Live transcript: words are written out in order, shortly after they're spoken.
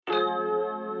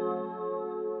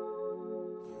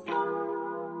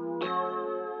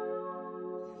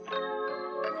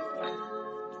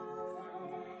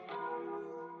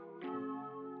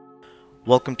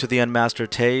Welcome to the Unmastered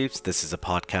Tapes. This is a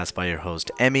podcast by your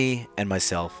host, Emmy, and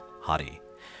myself, Hadi.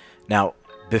 Now,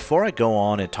 before I go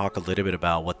on and talk a little bit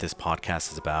about what this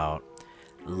podcast is about,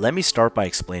 let me start by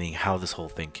explaining how this whole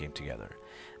thing came together.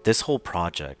 This whole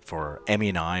project for Emmy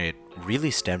and I, it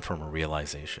really stemmed from a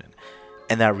realization.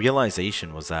 And that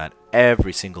realization was that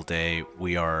every single day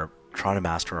we are trying to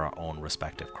master our own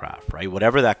respective craft, right?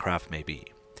 Whatever that craft may be.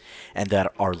 And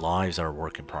that our lives are a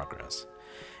work in progress.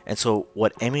 And so,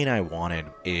 what Emmy and I wanted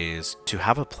is to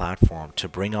have a platform to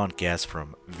bring on guests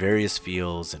from various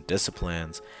fields and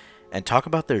disciplines and talk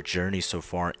about their journey so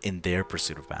far in their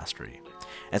pursuit of mastery.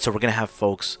 And so, we're going to have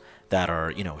folks that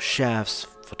are, chefs,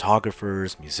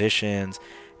 photographers, musicians,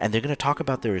 and they're going to talk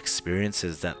about their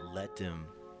experiences that led them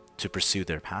to pursue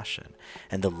their passion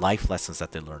and the life lessons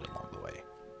that they learned along the way.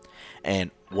 And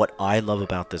what I love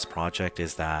about this project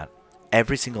is that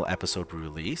every single episode we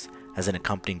release has an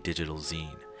accompanying digital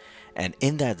zine. And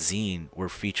in that zine, we're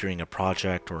featuring a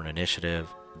project or an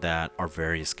initiative that our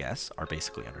various guests are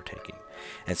basically undertaking.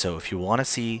 And so if you want to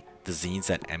see the zines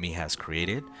that Emmy has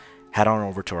created, head on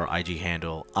over to our IG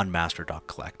handle,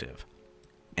 unmaster.collective.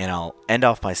 And I'll end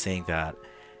off by saying that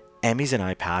Emmy's and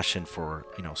I passion for,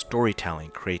 storytelling,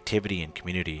 creativity, and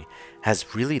community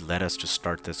has really led us to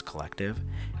start this collective,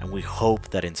 and we hope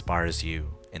that inspires you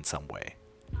in some way.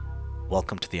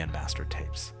 Welcome to the Unmastered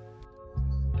Tapes.